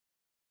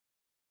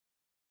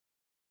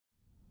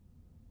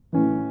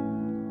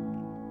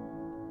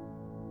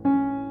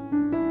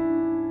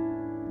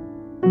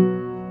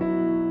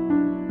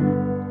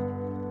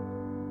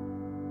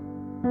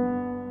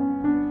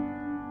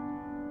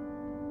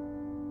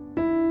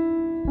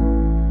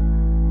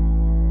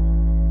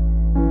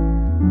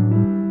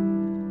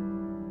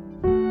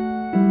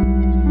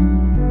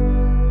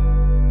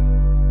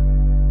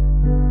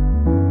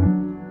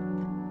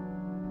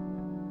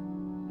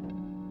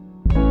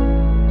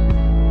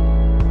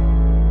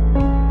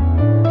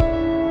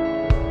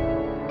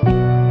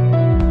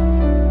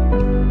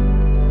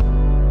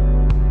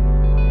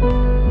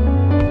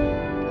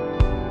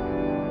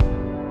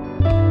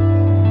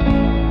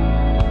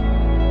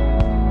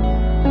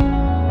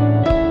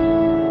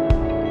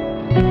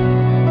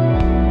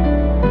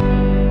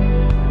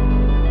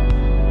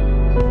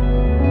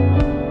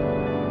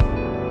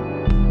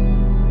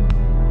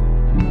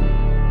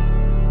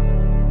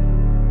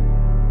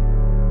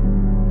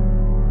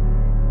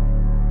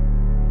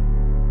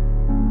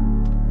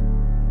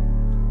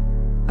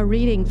A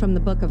reading from the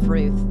book of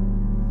Ruth.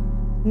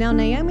 Now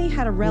Naomi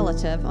had a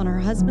relative on her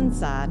husband's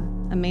side,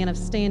 a man of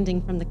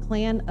standing from the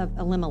clan of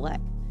Elimelech,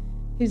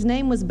 whose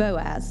name was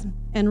Boaz.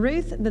 And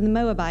Ruth the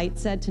Moabite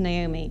said to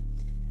Naomi,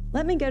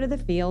 "Let me go to the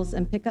fields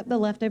and pick up the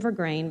leftover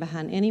grain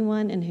behind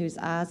anyone in whose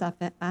eyes I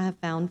have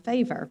found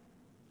favor."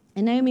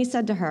 And Naomi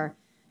said to her,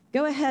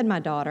 "Go ahead,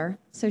 my daughter."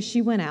 So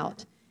she went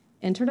out,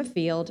 entered a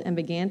field, and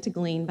began to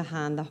glean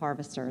behind the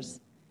harvesters.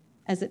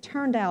 As it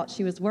turned out,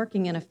 she was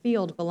working in a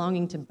field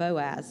belonging to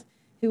Boaz,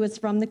 who was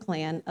from the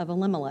clan of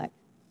Elimelech.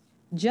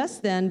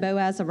 Just then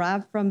Boaz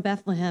arrived from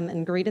Bethlehem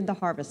and greeted the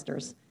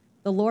harvesters.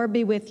 "The Lord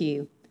be with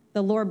you."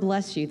 "The Lord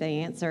bless you," they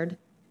answered.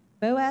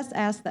 Boaz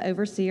asked the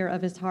overseer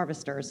of his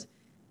harvesters,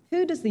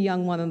 "Who does the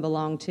young woman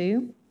belong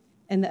to?"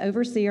 And the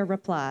overseer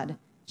replied,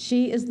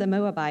 "She is the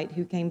Moabite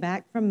who came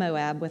back from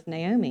Moab with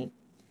Naomi."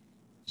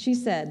 She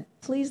said,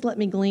 "Please let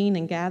me glean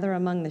and gather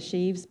among the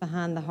sheaves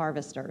behind the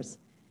harvesters."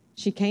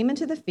 She came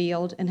into the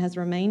field and has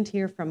remained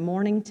here from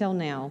morning till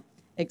now,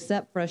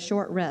 except for a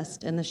short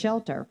rest in the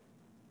shelter.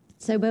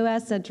 So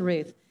Boaz said to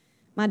Ruth,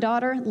 "My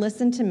daughter,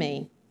 listen to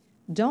me.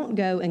 Don't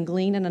go and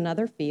glean in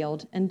another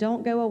field, and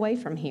don't go away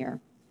from here.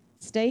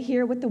 Stay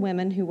here with the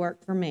women who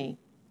work for me.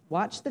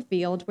 Watch the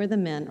field where the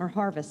men are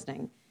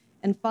harvesting,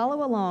 and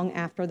follow along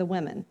after the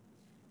women.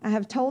 I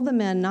have told the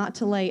men not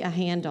to lay a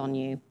hand on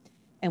you,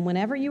 and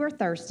whenever you are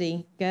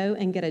thirsty, go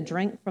and get a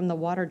drink from the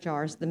water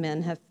jars the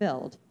men have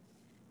filled."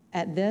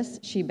 At this,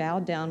 she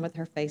bowed down with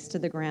her face to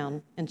the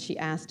ground, and she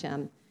asked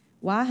him,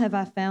 "Why have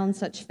I found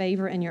such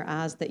favor in your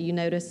eyes that you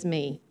notice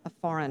me, a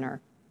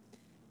foreigner?"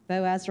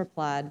 Boaz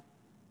replied,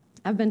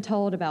 "I've been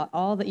told about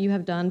all that you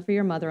have done for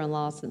your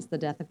mother-in-law since the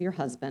death of your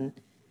husband,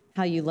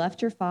 how you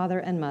left your father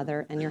and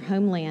mother and your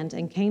homeland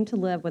and came to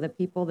live with a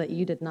people that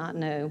you did not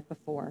know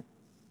before.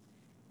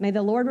 May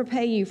the Lord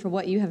repay you for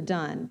what you have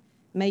done.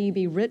 May you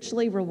be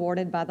richly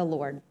rewarded by the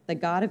Lord, the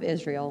God of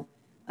Israel,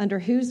 under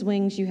whose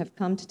wings you have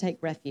come to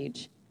take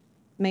refuge.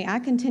 May I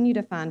continue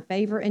to find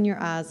favor in your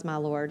eyes, my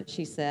Lord,"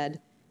 she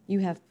said. "You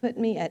have put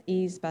me at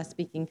ease by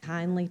speaking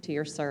kindly to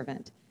your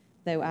servant,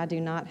 though I do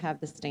not have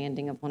the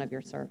standing of one of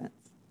your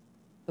servants."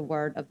 The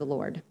word of the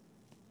Lord.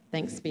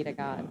 Thanks be to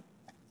God.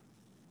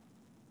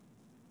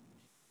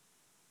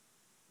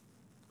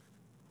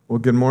 Well,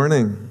 good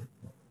morning.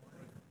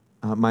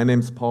 My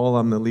name's Paul.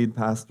 I'm the lead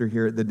pastor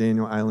here at the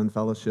Daniel Island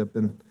Fellowship.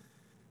 And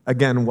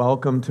again,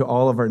 welcome to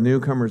all of our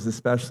newcomers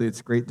especially.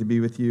 It's great to be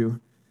with you.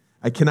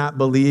 I cannot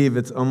believe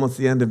it's almost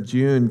the end of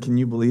June. Can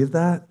you believe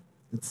that?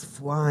 It's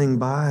flying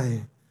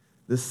by.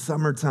 This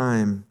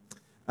summertime.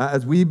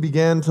 As we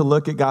begin to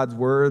look at God's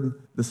word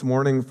this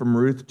morning from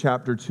Ruth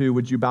chapter 2,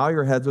 would you bow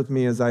your heads with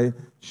me as I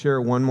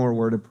share one more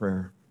word of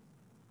prayer?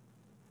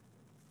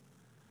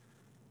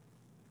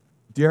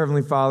 Dear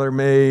Heavenly Father,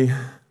 may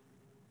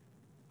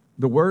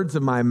the words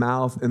of my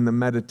mouth and the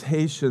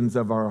meditations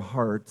of our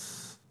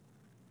hearts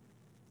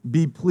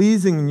be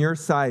pleasing in your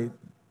sight,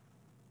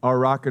 our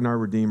rock and our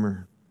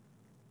Redeemer.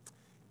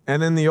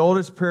 And in the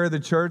oldest prayer of the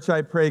church,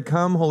 I pray,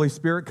 come, Holy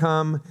Spirit,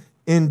 come.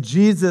 In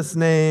Jesus'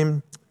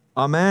 name,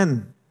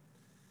 amen.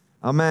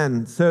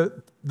 Amen. So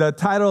the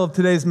title of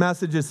today's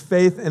message is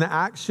Faith in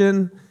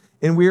Action,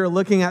 and we are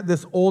looking at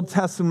this Old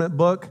Testament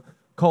book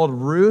called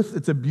Ruth.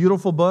 It's a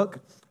beautiful book.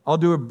 I'll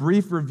do a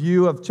brief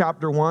review of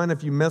chapter 1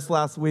 if you missed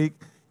last week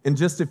in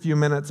just a few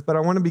minutes, but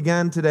I want to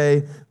begin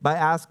today by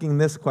asking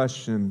this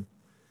question.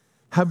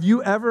 Have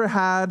you ever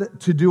had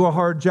to do a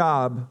hard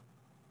job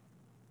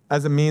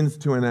as a means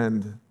to an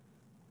end?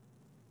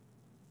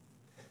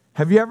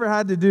 Have you ever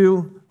had to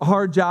do a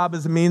hard job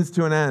as a means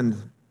to an end?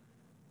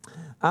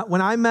 When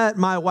I met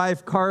my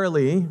wife,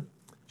 Carly,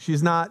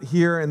 she's not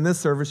here in this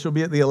service. She'll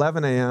be at the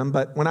 11 a.m.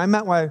 But when I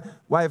met my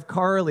wife,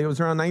 Carly, it was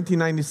around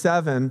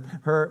 1997.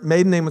 Her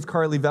maiden name was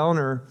Carly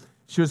Vellner.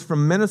 She was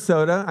from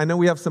Minnesota. I know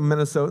we have some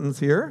Minnesotans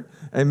here.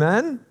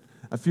 Amen?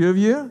 A few of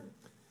you.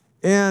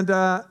 And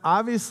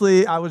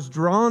obviously, I was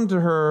drawn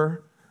to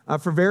her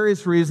for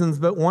various reasons.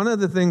 But one of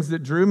the things that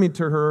drew me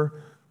to her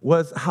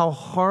was how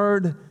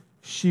hard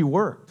she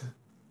worked.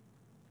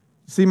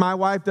 See, my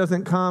wife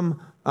doesn't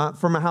come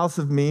from a house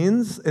of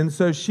means, and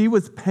so she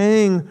was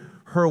paying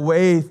her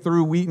way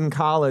through Wheaton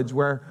College,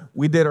 where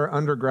we did our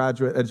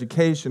undergraduate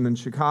education in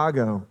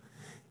Chicago.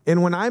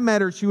 And when I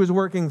met her, she was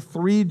working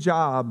 3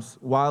 jobs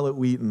while at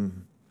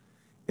Wheaton.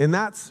 And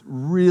that's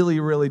really,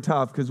 really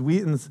tough because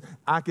Wheaton's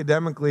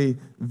academically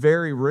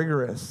very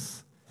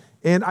rigorous.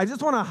 And I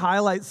just want to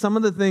highlight some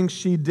of the things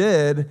she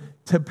did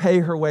to pay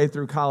her way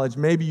through college.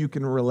 Maybe you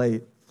can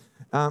relate.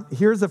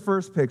 Here's the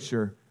first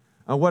picture.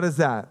 What is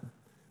that?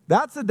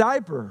 That's a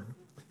diaper.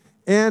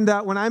 And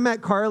when I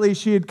met Carly,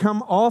 she had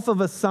come off of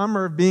a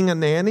summer of being a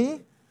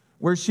nanny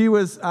where she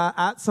was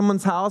at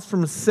someone's house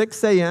from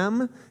 6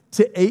 a.m.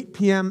 to 8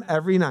 p.m.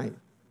 every night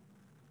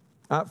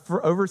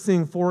for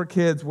overseeing 4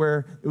 kids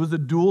where it was a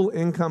dual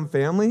income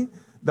family.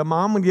 The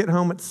mom would get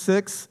home at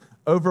 6,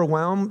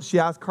 overwhelmed. She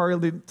asked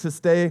Carly to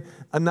stay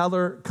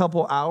another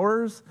couple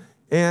hours.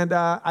 And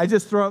I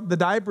just throw up the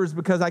diapers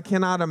because I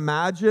cannot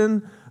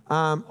imagine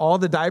all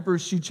the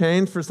diapers she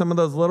changed for some of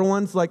those little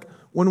ones. Like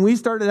when we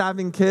started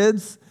having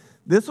kids,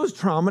 this was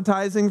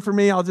traumatizing for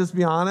me, I'll just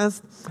be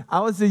honest. I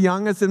was the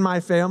youngest in my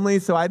family,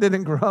 so I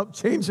didn't grow up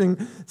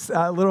changing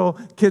little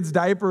kids'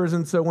 diapers.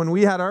 And so when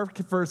we had our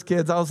first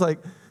kids, I was like,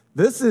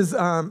 this is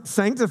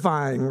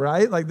sanctifying,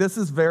 right? Like, this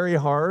is very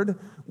hard.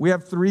 We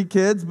have 3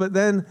 kids, but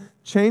then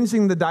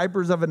changing the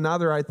diapers of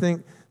another, I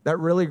think that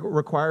really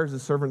requires a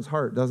servant's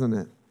heart, doesn't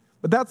it?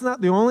 But that's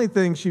not the only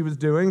thing she was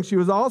doing. She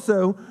was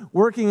also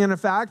working in a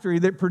factory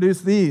that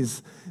produced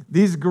these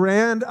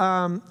grand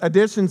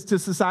additions to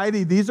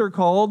society. These are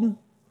called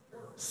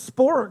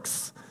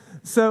sporks.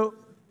 So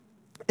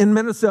in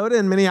Minnesota,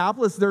 in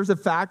Minneapolis, there's a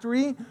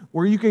factory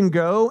where you can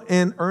go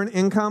and earn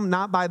income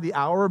not by the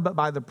hour, but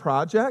by the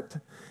project.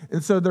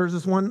 And so there's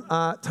this one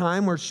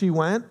time where she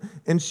went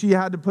and she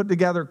had to put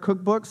together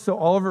cookbooks so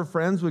all of her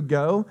friends would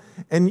go.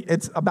 And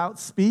it's about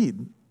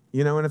speed,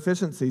 and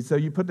efficiency. So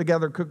you put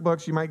together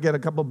cookbooks, you might get a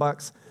couple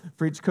bucks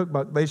for each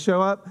cookbook. They show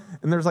up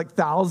and there's like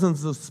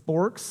thousands of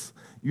sporks.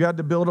 You had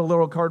to build a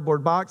little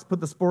cardboard box,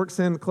 put the sporks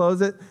in, close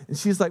it. And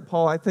she's like,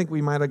 Paul, I think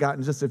we might have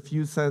gotten just a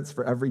few cents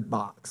for every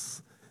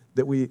box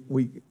that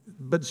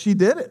but she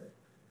did it.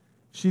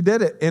 She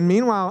did it. And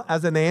meanwhile,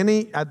 as a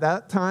nanny at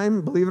that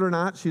time, believe it or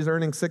not, she's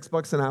earning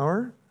 $6 an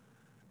hour.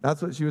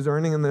 That's what she was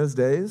earning in those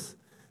days.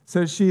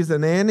 So she's a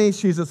nanny,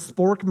 she's a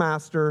spork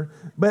master.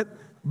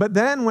 But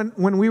then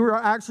when we were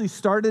actually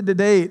started to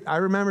date, I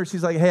remember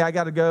she's like, hey, I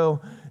got to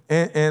go.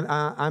 And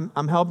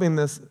I'm helping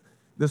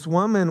this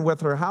woman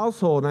with her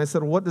household. And I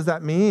said, well, what does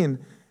that mean?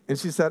 And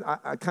she said,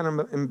 I kind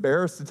of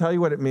embarrassed to tell you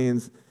what it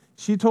means.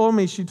 She told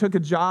me she took a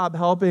job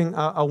helping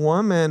a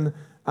woman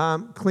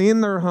clean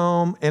their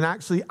home and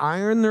actually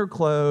iron their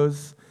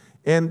clothes.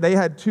 And they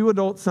had 2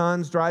 adult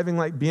sons driving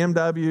like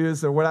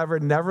BMWs or whatever,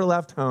 never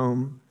left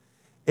home.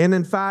 And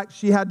in fact,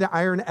 she had to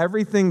iron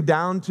everything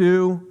down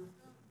to,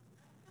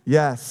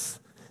 yes,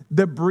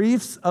 the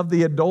briefs of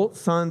the adult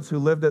sons who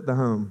lived at the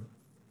home.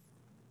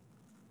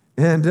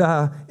 And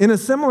in a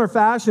similar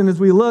fashion, as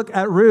we look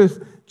at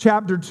Ruth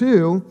chapter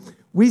 2,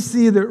 we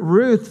see that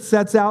Ruth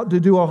sets out to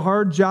do a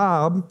hard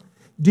job,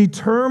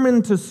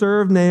 determined to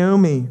serve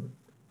Naomi,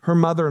 her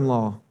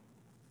mother-in-law.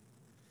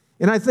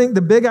 And I think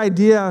the big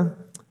idea,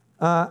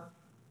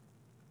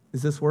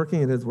 is this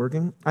working? It is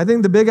working. I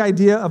think the big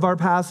idea of our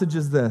passage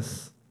is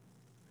this.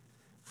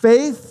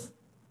 Faith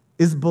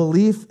is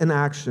belief in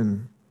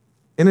action,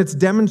 and it's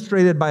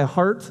demonstrated by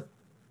heart,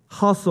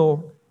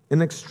 hustle,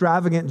 and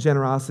extravagant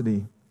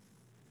generosity.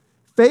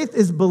 Faith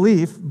is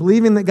belief,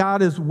 believing that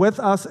God is with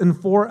us and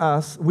for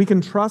us. We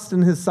can trust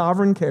in his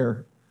sovereign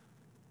care.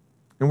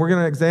 And we're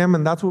going to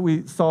examine, that's what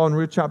we saw in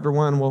Ruth chapter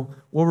 1.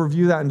 We'll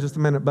review that in just a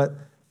minute. But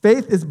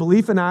faith is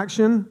belief in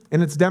action,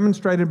 and it's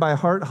demonstrated by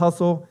heart,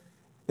 hustle,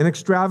 and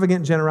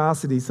extravagant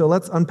generosity. So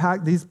let's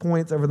unpack these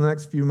points over the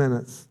next few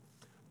minutes.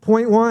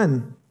 Point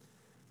 1,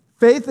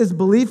 faith is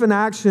belief in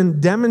action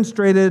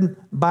demonstrated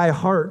by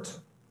heart.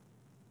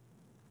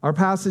 Our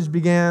passage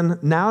began,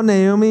 now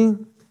Naomi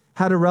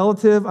had a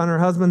relative on her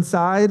husband's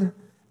side,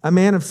 a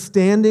man of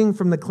standing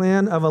from the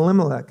clan of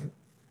Elimelech,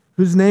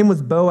 whose name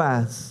was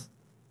Boaz.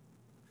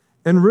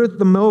 And Ruth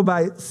the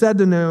Moabite said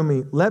to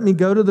Naomi, let me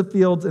go to the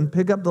fields and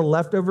pick up the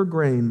leftover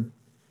grain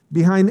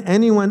behind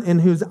anyone in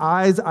whose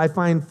eyes I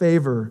find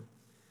favor.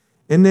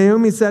 And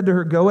Naomi said to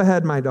her, go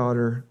ahead, my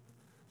daughter.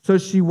 So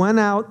she went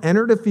out,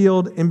 entered a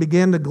field, and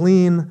began to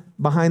glean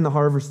behind the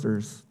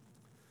harvesters.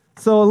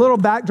 So a little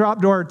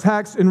backdrop to our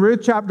text. In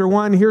Ruth chapter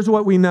 1, here's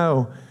what we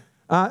know.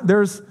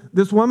 There's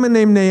this woman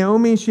named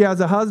Naomi. She has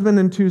a husband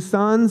and 2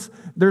 sons.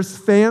 There's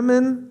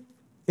famine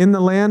in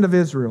the land of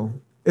Israel.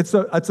 It's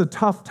a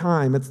tough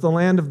time. It's the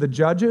land of the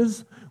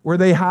judges where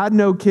they had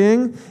no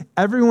king.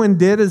 Everyone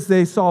did as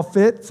they saw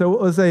fit. So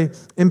it was a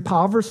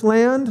impoverished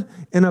land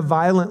and a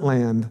violent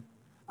land.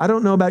 I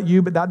don't know about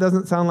you, but that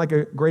doesn't sound like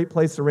a great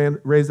place to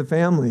raise a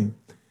family.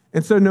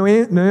 And so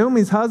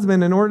Naomi's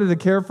husband, in order to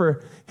care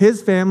for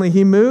his family,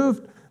 he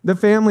moved the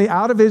family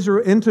out of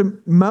Israel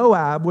into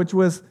Moab, which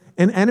was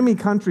an enemy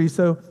country,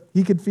 so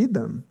he could feed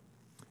them.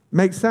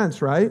 Makes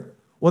sense, right?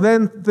 Well,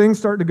 then things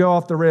start to go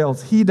off the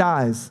rails. He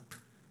dies.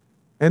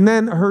 And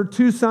then her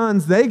 2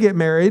 sons, they get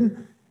married,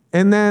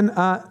 and then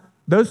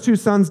those 2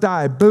 sons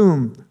die.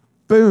 Boom,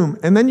 boom.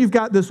 And then you've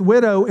got this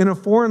widow in a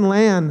foreign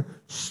land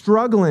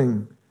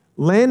struggling,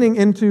 landing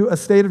into a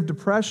state of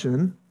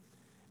depression,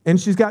 and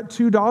she's got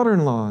 2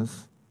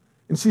 daughter-in-laws.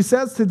 And she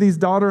says to these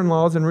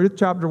daughter-in-laws in Ruth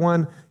chapter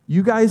 1,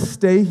 you guys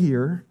stay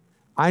here.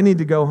 I need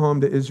to go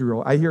home to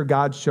Israel. I hear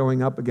God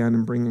showing up again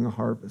and bringing a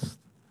harvest.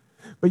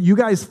 But you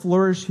guys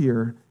flourish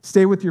here.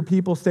 Stay with your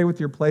people, stay with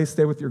your place,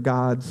 stay with your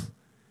gods.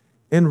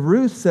 And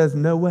Ruth says,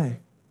 no way.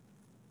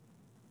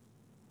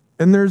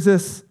 And there's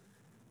this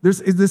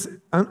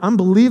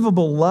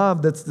unbelievable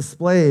love that's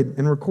displayed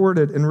and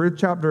recorded in Ruth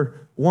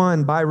chapter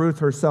 1 by Ruth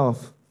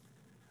herself.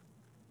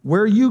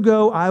 Where you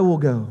go, I will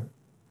go.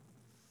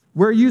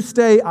 Where you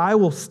stay, I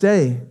will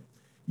stay.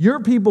 Your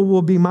people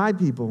will be my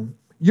people.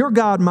 Your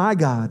God, my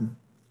God.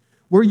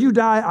 Where you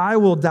die, I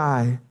will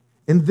die,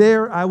 and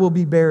there I will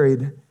be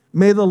buried.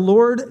 May the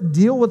Lord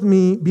deal with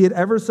me, be it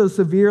ever so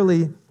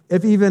severely,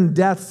 if even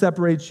death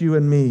separates you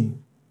and me.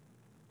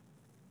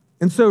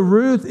 And so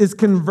Ruth is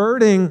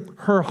converting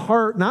her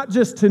heart, not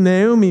just to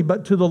Naomi,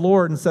 but to the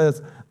Lord, and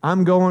says,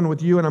 I'm going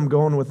with you and I'm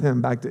going with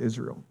him back to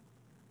Israel.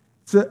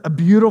 It's a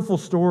beautiful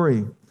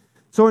story.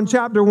 So in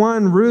chapter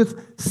 1,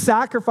 Ruth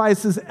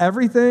sacrifices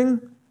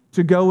everything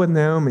to go with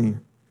Naomi.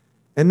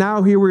 And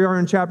now here we are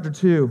in chapter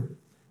 2.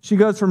 She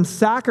goes from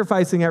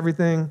sacrificing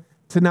everything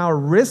to now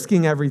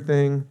risking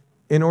everything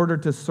in order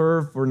to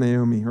serve for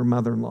Naomi, her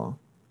mother-in-law.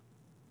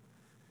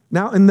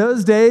 Now, in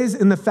those days,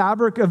 in the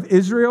fabric of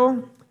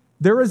Israel,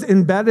 there was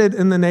embedded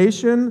in the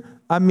nation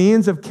a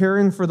means of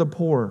caring for the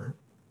poor.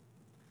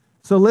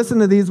 So listen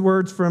to these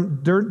words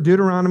from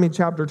Deuteronomy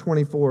chapter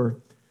 24.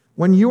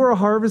 When you are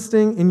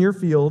harvesting in your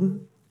field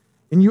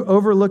and you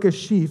overlook a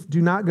sheaf,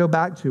 do not go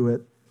back to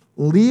it.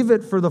 Leave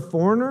it for the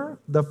foreigner,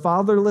 the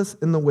fatherless,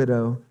 and the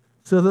widow,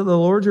 so that the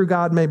Lord your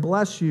God may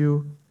bless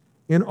you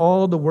in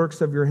all the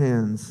works of your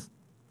hands.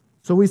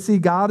 So we see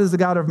God is a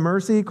God of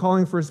mercy,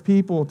 calling for his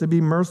people to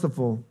be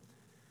merciful.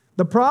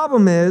 The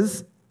problem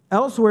is,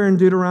 elsewhere in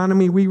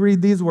Deuteronomy, we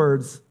read these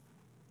words,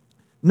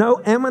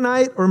 no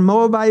Ammonite or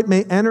Moabite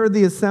may enter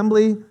the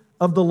assembly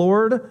of the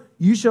Lord.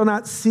 You shall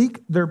not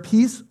seek their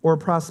peace or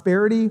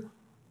prosperity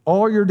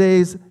all your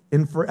days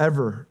and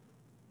forever.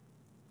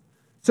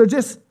 So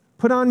just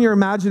put on your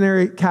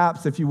imaginary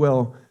caps, if you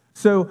will.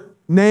 So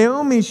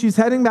Naomi, she's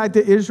heading back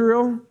to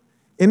Israel,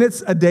 and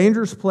it's a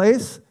dangerous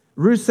place.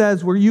 Ruth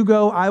says, where you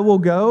go, I will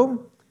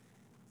go.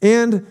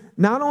 And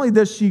not only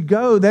does she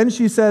go, then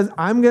she says,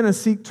 I'm going to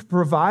seek to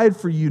provide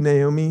for you,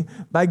 Naomi,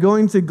 by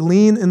going to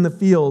glean in the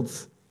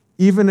fields,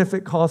 even if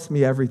it costs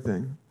me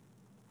everything.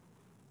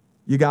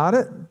 You got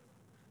it?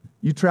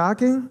 You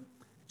tracking?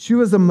 She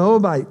was a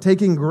Moabite,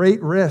 taking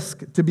great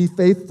risk to be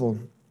faithful.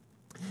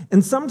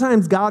 And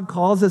sometimes God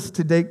calls us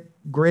to take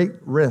great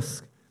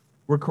risk,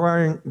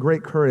 requiring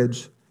great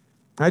courage.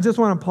 I just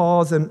want to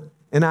pause and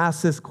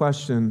ask this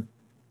question.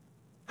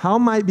 How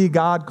might be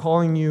God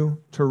calling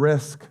you to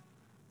risk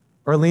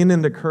or lean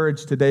into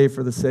courage today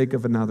for the sake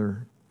of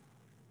another?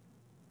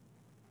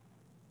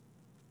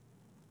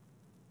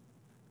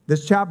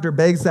 This chapter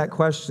begs that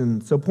question.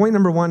 So point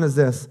number 1 is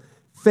this.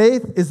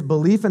 Faith is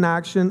belief in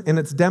action, and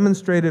it's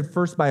demonstrated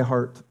first by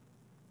heart.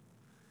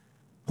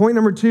 Point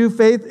number 2,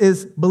 faith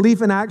is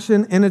belief in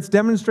action, and it's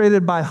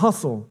demonstrated by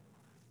hustle.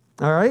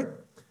 All right?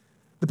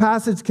 The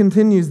passage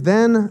continues.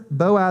 Then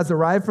Boaz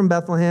arrived from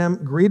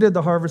Bethlehem, greeted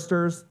the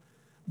harvesters.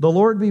 The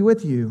Lord be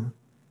with you.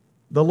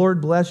 The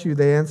Lord bless you,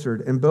 they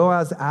answered. And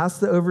Boaz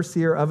asked the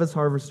overseer of his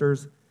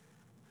harvesters,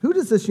 who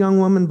does this young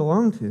woman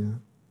belong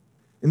to?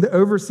 And the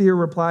overseer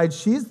replied,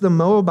 she's the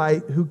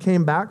Moabite who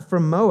came back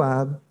from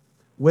Moab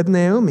with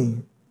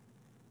Naomi.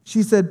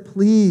 She said,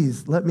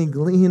 please let me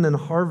glean and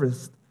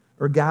harvest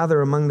or gather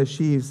among the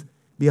sheaves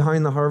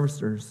behind the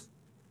harvesters.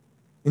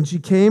 And she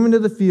came into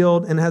the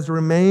field and has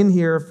remained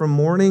here from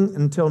morning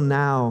until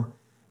now,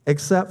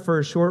 except for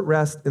a short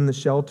rest in the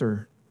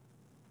shelter.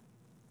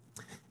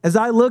 As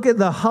I look at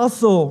the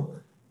hustle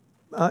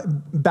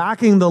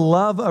backing the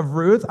love of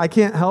Ruth, I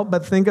can't help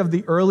but think of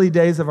the early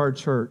days of our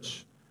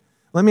church.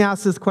 Let me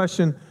ask this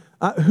question.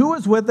 Who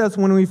was with us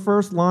when we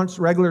first launched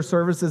regular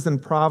services in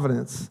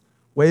Providence?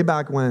 Way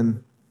back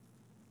when?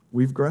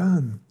 We've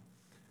grown.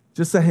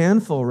 Just a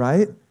handful,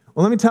 right?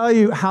 Well, let me tell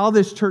you how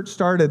this church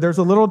started. There's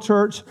a little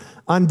church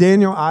on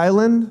Daniel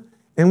Island,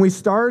 and we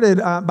started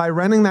by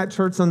renting that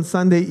church on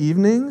Sunday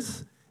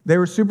evenings. They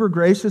were super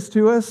gracious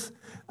to us.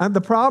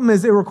 The problem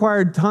is it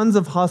required tons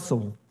of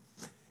hustle.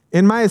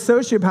 And my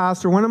associate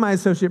pastor, one of my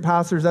associate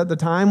pastors at the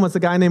time, was a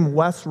guy named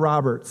Wes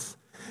Roberts.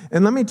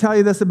 And let me tell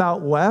you this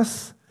about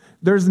Wes.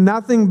 There's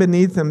nothing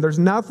beneath him. There's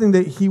nothing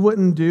that he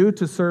wouldn't do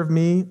to serve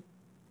me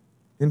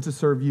and to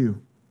serve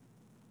you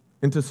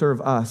and to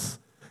serve us.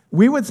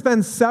 We would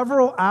spend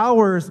several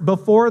hours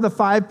before the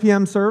 5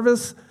 p.m.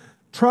 service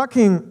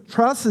trucking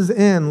trusses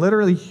in,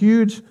 literally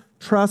huge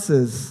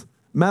trusses,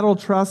 metal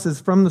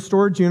trusses from the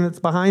storage units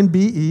behind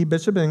BE,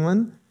 Bishop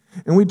England.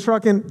 And we'd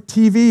truck in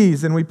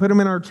TVs, and we'd put them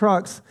in our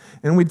trucks,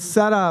 and we'd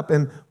set up,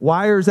 and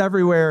wires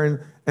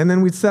everywhere, and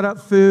then we'd set up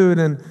food,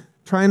 and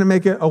trying to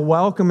make it a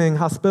welcoming,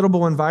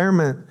 hospitable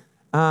environment.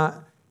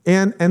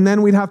 And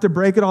then we'd have to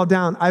break it all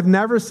down. I've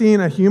never seen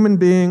a human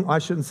being, I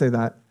shouldn't say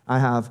that, I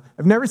have.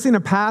 I've never seen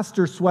a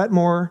pastor sweat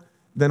more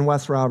than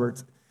Wes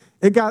Roberts.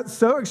 It got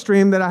so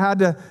extreme that I had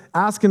to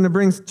ask him to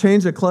bring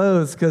change of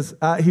clothes because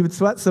he would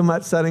sweat so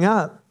much setting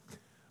up.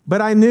 But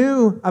I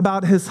knew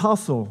about his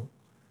hustle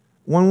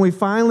when we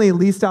finally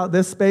leased out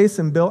this space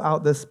and built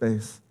out this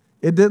space.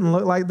 It didn't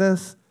look like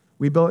this.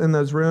 We built in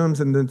those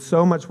rooms and did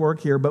so much work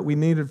here, but we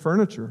needed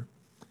furniture.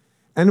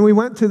 And we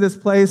went to this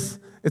place.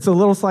 It's a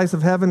little slice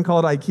of heaven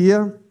called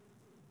IKEA.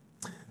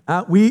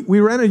 We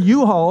rented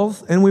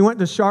U-Hauls, and we went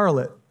to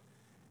Charlotte.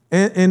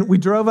 And we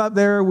drove up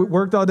there. We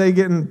worked all day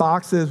getting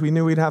boxes. We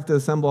knew we'd have to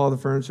assemble all the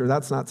furniture.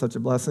 That's not such a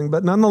blessing.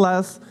 But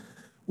nonetheless,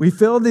 we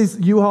filled these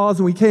U-Hauls,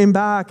 and we came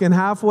back. And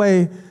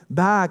halfway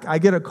back, I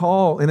get a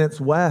call, and it's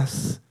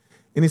Wes.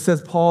 And he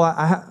says, Paul,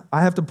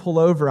 I have to pull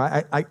over.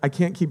 I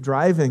can't keep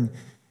driving.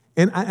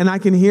 And I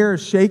can hear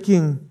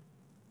shaking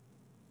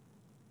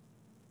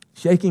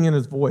in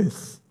his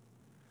voice.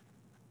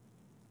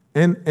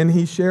 And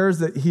he shares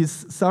that he's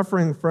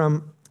suffering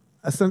from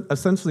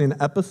essentially an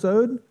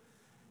episode.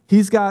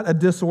 He's got a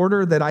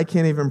disorder that I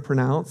can't even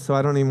pronounce, so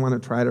I don't even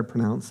want to try to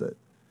pronounce it.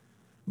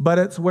 But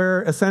it's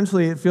where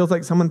essentially it feels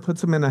like someone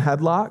puts him in a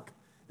headlock.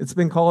 It's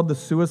been called the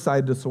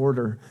suicide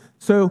disorder.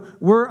 So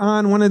we're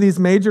on one of these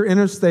major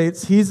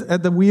interstates. He's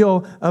at the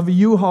wheel of a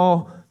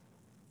U-Haul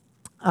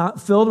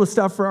filled with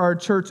stuff for our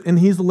church, and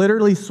he's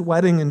literally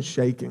sweating and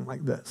shaking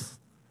like this.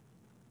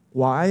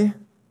 Why?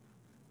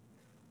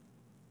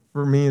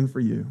 For me and for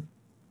you.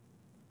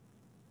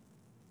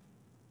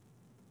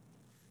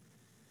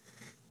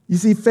 You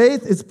see,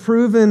 faith is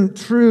proven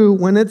true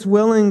when it's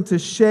willing to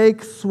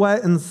shake,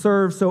 sweat, and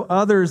serve so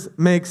others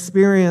may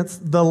experience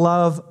the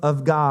love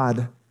of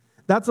God.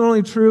 That's not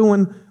only true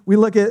when we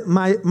look at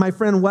my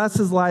friend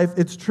Wes's life,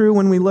 it's true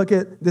when we look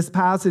at this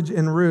passage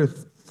in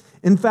Ruth.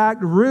 In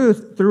fact,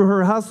 Ruth, through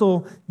her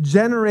hustle,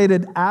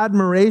 generated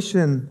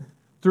admiration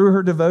through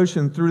her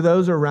devotion, through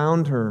those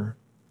around her.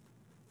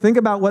 Think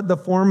about what the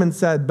foreman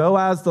said.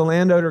 Boaz, the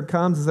landowner,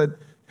 comes and said,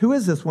 "Who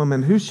is this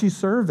woman? Who's she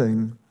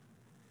serving?"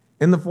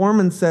 And the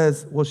foreman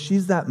says, "Well,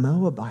 she's that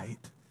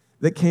Moabite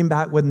that came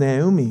back with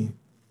Naomi.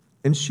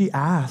 And she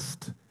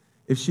asked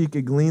if she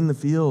could glean the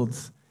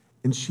fields,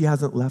 and she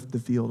hasn't left the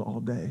field all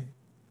day."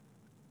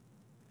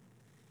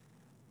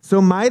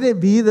 So might it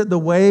be that the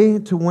way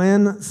to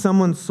win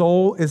someone's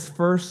soul is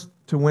first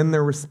to win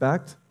their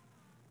respect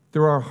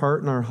through our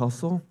heart and our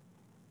hustle?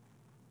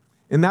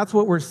 And that's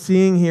what we're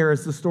seeing here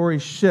as the story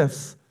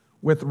shifts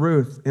with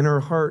Ruth in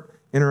her heart,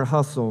 in her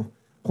hustle.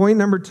 Point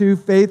number 2,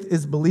 faith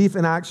is belief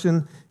in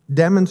action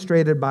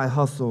demonstrated by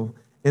hustle.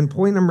 And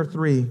point number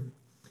 3,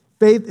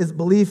 faith is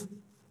belief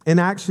in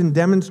action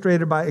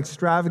demonstrated by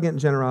extravagant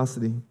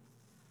generosity.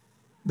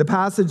 The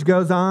passage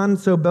goes on,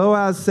 so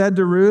Boaz said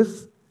to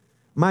Ruth,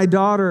 "My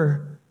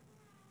daughter,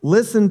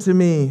 listen to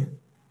me.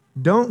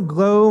 Don't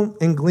go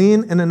and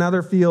glean in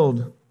another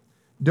field.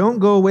 Don't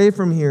go away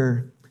from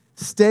here.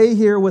 Stay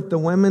here with the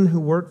women who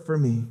work for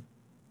me.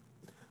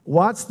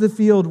 Watch the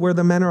field where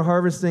the men are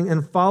harvesting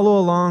and follow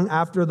along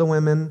after the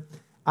women.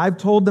 I've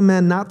told the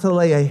men not to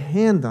lay a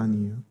hand on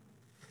you.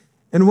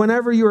 And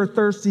whenever you are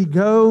thirsty,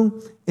 go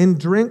and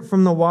drink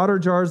from the water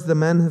jars the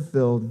men have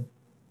filled."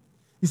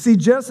 You see,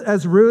 just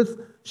as Ruth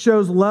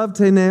shows love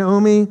to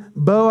Naomi,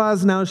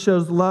 Boaz now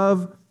shows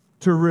love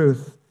to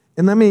Ruth.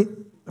 And let me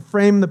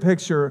frame the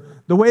picture.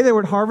 The way they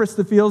would harvest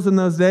the fields in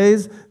those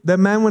days, the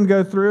men would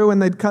go through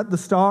and they'd cut the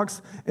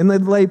stalks and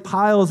they'd lay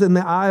piles in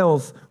the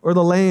aisles or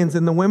the lanes,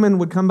 and the women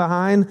would come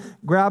behind,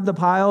 grab the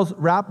piles,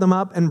 wrap them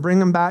up, and bring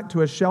them back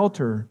to a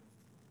shelter.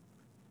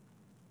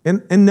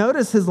 And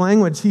notice his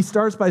language. He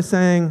starts by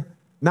saying,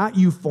 not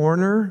you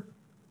foreigner.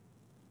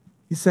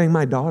 He's saying,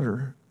 my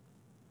daughter.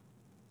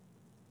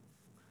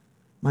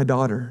 My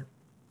daughter,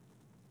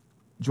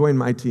 join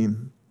my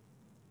team.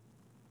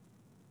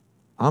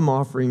 I'm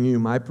offering you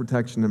my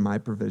protection and my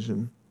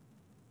provision.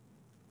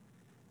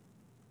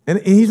 And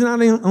he's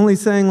not only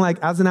saying, like,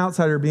 as an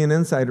outsider, be an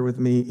insider with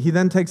me. He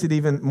then takes it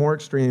even more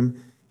extreme.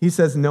 He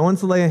says, no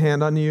one's to lay a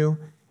hand on you.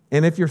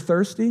 And if you're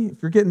thirsty,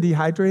 if you're getting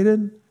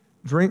dehydrated,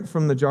 drink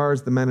from the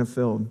jars the men have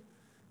filled.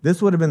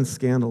 This would have been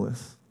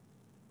scandalous.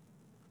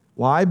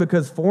 Why?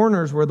 Because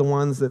foreigners were the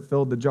ones that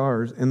filled the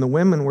jars, and the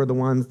women were the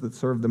ones that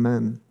served the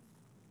men.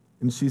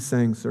 And she's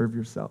saying, serve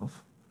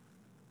yourself.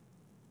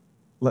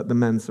 Let the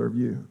men serve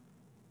you.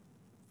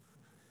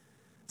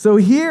 So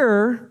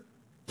here,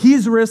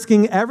 he's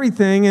risking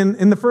everything. And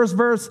in the first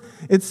verse,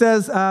 it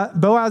says,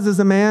 Boaz is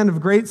a man of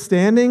great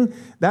standing.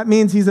 That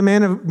means he's a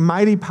man of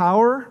mighty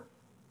power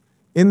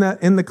in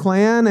the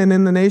clan and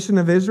in the nation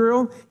of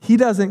Israel. He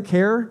doesn't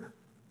care.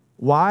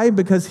 Why?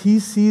 Because he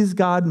sees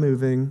God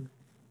moving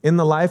in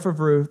the life of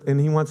Ruth, and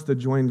he wants to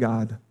join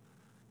God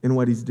in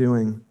what he's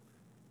doing.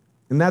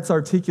 And that's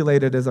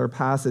articulated as our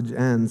passage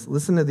ends.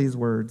 Listen to these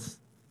words.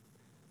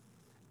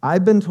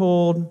 I've been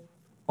told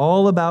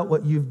all about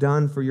what you've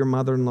done for your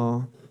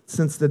mother-in-law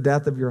since the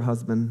death of your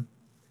husband,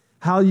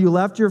 how you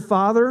left your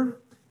father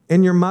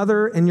and your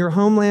mother and your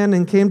homeland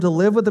and came to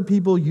live with the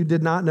people you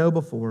did not know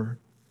before.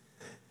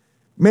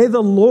 May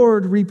the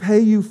Lord repay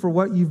you for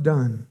what you've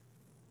done.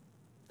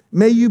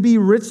 May you be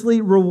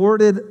richly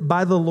rewarded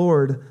by the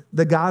Lord,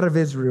 the God of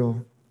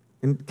Israel.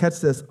 And catch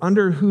this,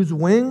 under whose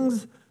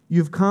wings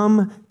you've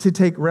come to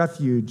take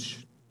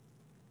refuge.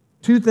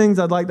 Two things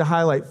I'd like to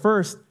highlight.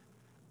 First,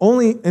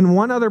 only in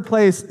one other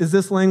place is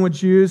this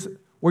language used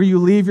where you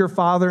leave your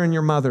father and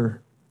your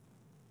mother.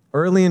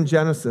 Early in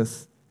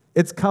Genesis.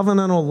 It's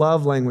covenantal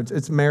love language.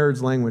 It's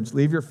marriage language.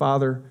 Leave your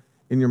father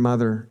and your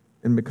mother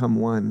and become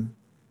one.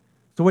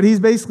 So what he's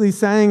basically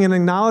saying and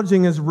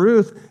acknowledging is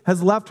Ruth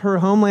has left her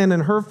homeland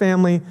and her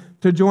family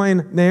to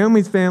join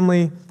Naomi's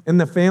family in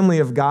the family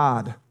of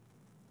God.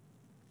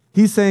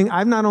 He's saying,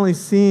 I've not only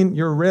seen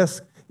your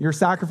risk, your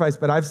sacrifice,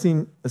 but I've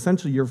seen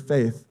essentially your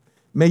faith.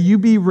 May you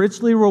be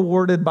richly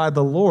rewarded by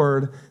the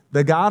Lord,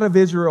 the God of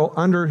Israel,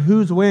 under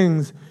whose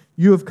wings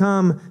you have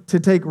come to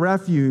take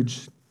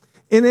refuge.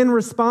 And in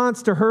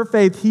response to her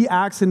faith, he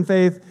acts in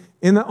faith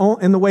in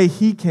the way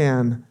he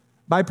can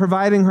by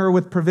providing her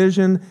with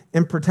provision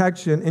and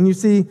protection. And you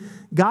see,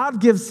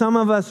 God gives some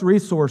of us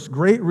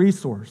great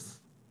resource.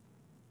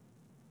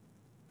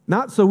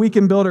 Not so we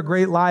can build a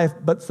great life,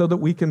 but so that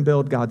we can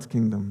build God's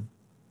kingdom.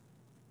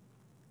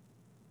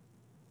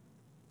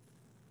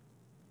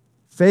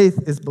 Faith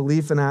is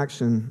belief in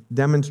action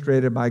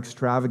demonstrated by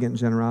extravagant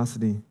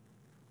generosity.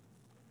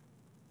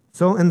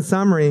 So in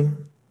summary,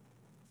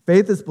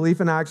 faith is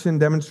belief in action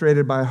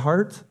demonstrated by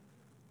heart,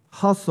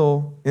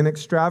 hustle, and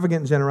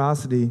extravagant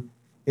generosity.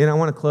 And I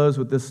want to close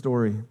with this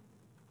story.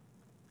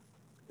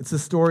 It's the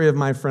story of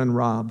my friend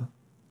Rob.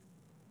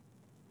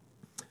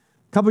 A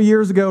couple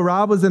years ago,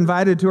 Rob was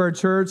invited to our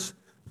church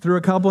through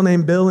a couple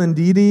named Bill and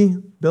Dee Dee.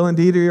 Bill and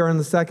Dee Dee are in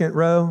the second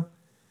row.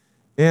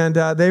 And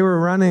they were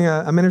running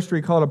a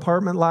ministry called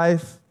Apartment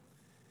Life.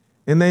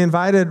 And they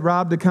invited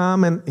Rob to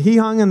come. And he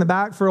hung in the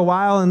back for a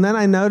while. And then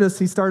I noticed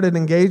he started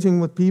engaging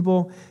with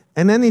people.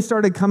 And then he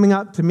started coming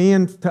up to me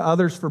and to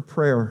others for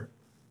prayer.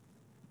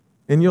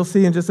 And you'll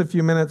see in just a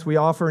few minutes, we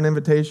offer an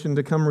invitation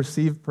to come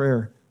receive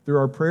prayer through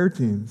our prayer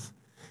teams.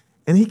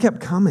 And he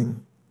kept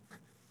coming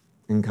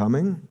and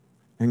coming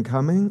and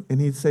coming. And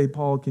he'd say,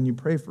 Paul, can you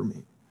pray for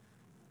me?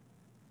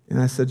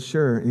 And I said,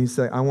 sure. And he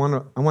said, I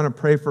want to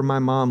pray for my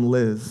mom,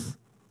 Liz.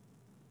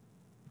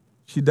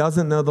 She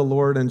doesn't know the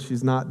Lord and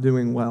she's not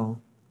doing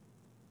well.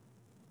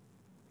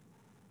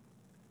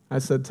 I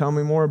said, tell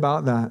me more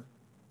about that.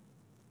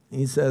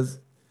 He says,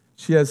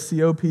 she has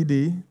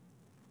COPD,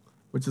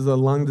 which is a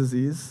lung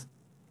disease,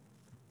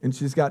 and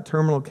she's got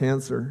terminal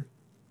cancer.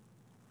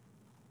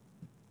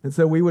 And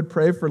so we would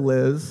pray for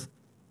Liz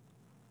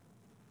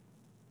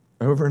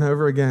over and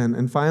over again.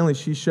 And finally,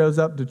 she shows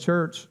up to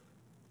church.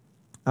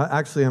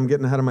 Actually, I'm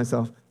getting ahead of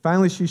myself.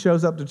 Finally, she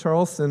shows up to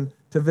Charleston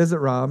to visit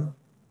Rob,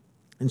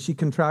 and she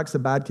contracts a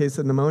bad case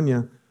of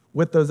pneumonia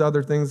with those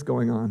other things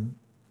going on.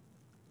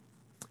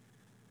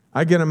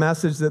 I get a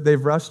message that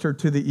they've rushed her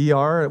to the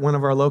ER at one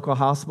of our local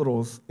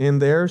hospitals,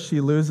 and there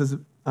she loses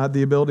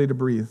the ability to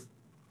breathe.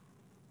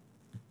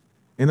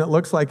 And it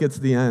looks like it's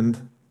the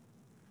end.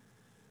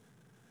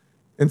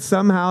 And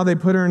somehow they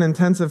put her in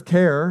intensive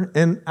care,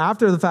 and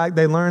after the fact,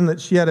 they learned that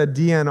she had a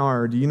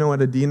DNR. Do you know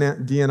what a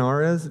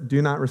DNR is?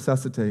 Do not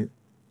resuscitate.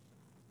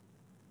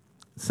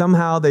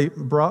 Somehow they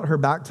brought her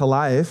back to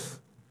life,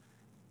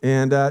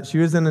 and she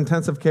was in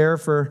intensive care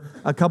for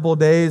a couple of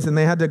days, and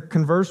they had to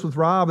converse with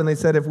Rob, and they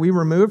said, if we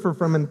remove her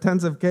from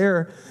intensive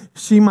care,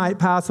 she might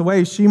pass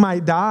away, she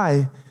might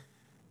die.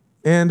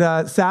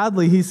 And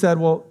sadly, he said,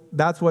 well,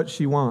 that's what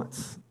she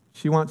wants.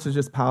 She wants to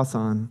just pass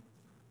on.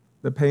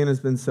 The pain has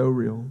been so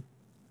real.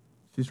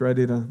 She's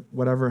ready to,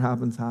 whatever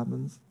happens,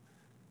 happens.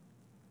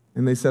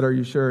 And they said, are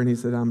you sure? And he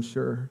said, I'm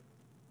sure.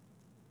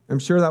 I'm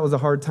sure that was a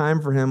hard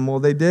time for him. Well,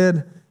 they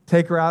did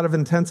take her out of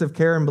intensive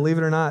care, and believe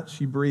it or not,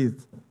 she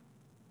breathed.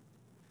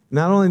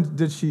 Not only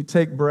did she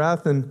take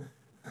breath and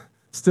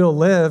still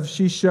live,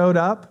 she showed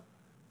up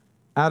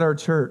at our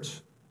church.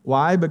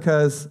 Why?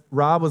 Because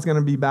Rob was going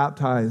to be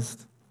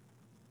baptized.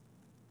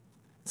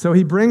 So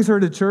he brings her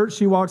to church.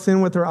 She walks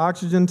in with her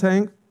oxygen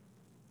tank.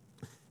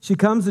 She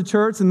comes to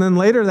church, and then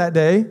later that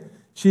day,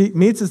 she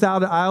meets us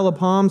out at Isle of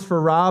Palms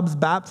for Rob's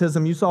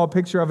baptism. You saw a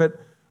picture of it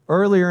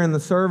earlier in the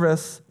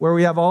service where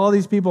we have all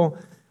these people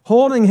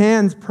holding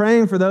hands,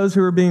 praying for those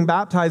who are being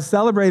baptized,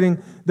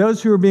 celebrating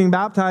those who are being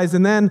baptized.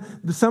 And then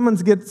someone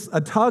gets a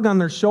tug on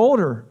their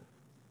shoulder,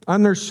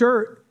 on their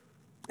shirt,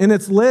 and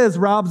it's Liz,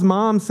 Rob's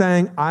mom,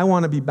 saying, I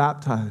want to be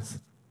baptized.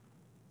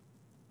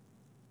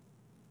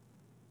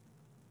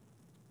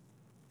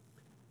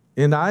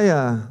 And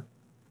I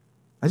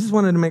just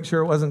wanted to make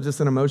sure it wasn't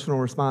just an emotional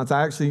response.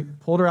 I actually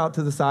pulled her out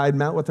to the side,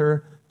 met with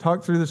her,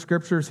 talked through the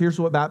scriptures. Here's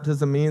what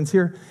baptism means.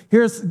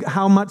 Here's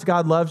how much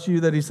God loves you,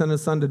 that he sent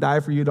his son to die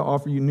for you, to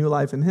offer you new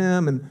life in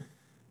him, and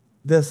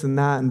this and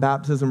that, and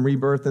baptism,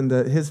 rebirth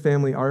into his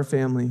family, our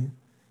family.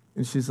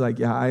 And she's like,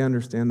 yeah, I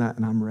understand that,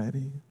 and I'm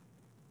ready.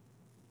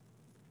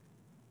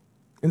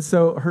 And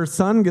so her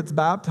son gets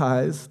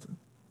baptized,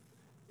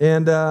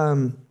 and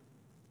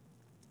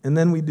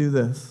then we do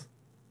this.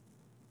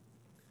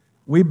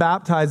 We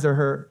baptize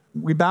her.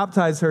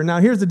 Now,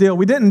 here's the deal.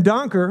 We didn't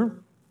dunk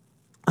her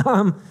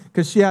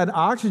because she had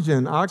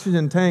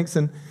oxygen tanks.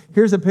 And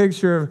here's a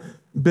picture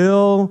of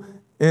Bill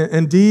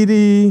and Dee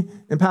Dee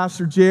and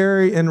Pastor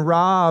Jerry and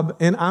Rob.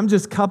 And I'm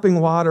just cupping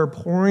water,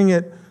 pouring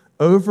it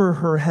over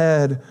her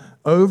head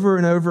over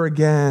and over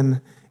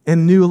again.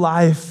 And new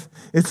life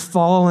is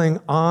falling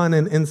on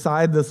and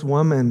inside this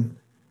woman.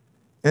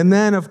 And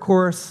then, of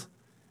course,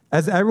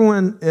 as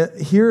everyone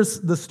hears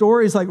the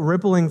stories like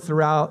rippling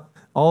throughout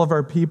all of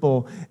our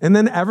people. And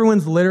then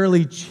everyone's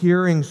literally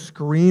cheering,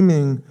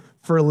 screaming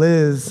for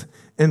Liz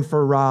and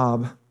for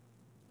Rob.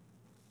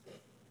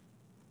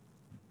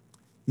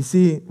 You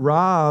see,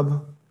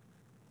 Rob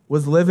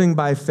was living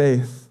by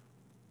faith,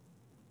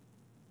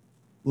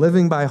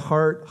 living by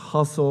heart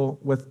hustle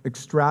with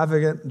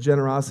extravagant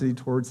generosity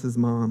towards his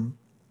mom.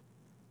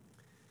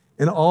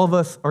 And all of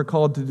us are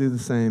called to do the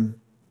same,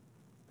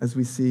 as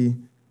we see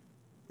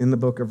in the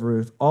book of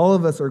Ruth. All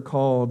of us are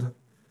called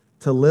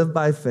to live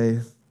by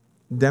faith,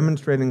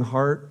 demonstrating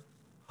heart,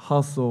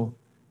 hustle,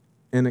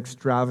 and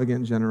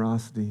extravagant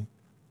generosity.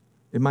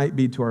 It might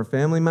be to our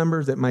family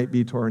members. It might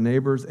be to our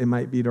neighbors. It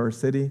might be to our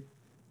city.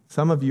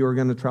 Some of you are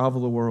going to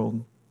travel the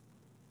world.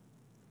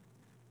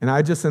 And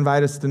I just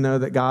invite us to know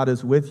that God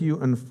is with you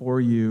and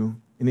for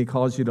you, and he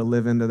calls you to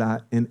live into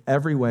that in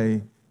every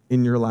way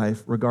in your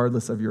life,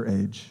 regardless of your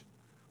age.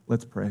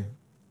 Let's pray.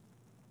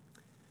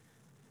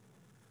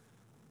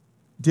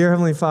 Dear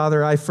Heavenly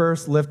Father, I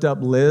first lift up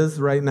Liz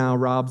right now,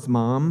 Rob's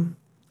mom.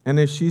 And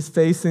as she's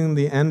facing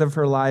the end of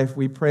her life,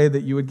 we pray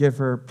that you would give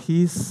her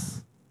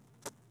peace,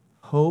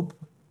 hope,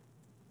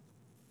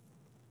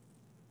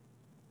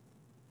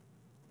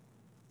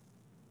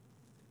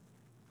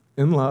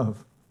 and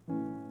love.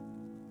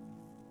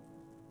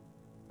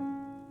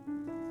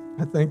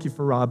 I thank you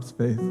for Rob's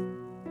faith.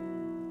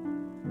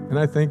 And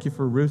I thank you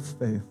for Ruth's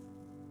faith.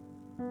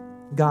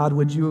 God,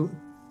 would you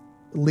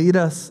lead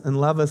us and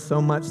love us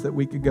so much that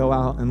we could go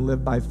out and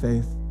live by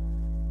faith?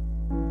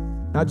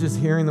 Not just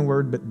hearing the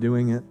word, but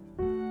doing it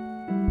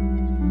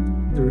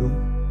through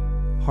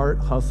heart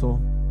hustle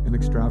and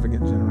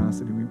extravagant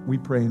generosity. We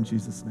pray in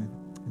Jesus' name.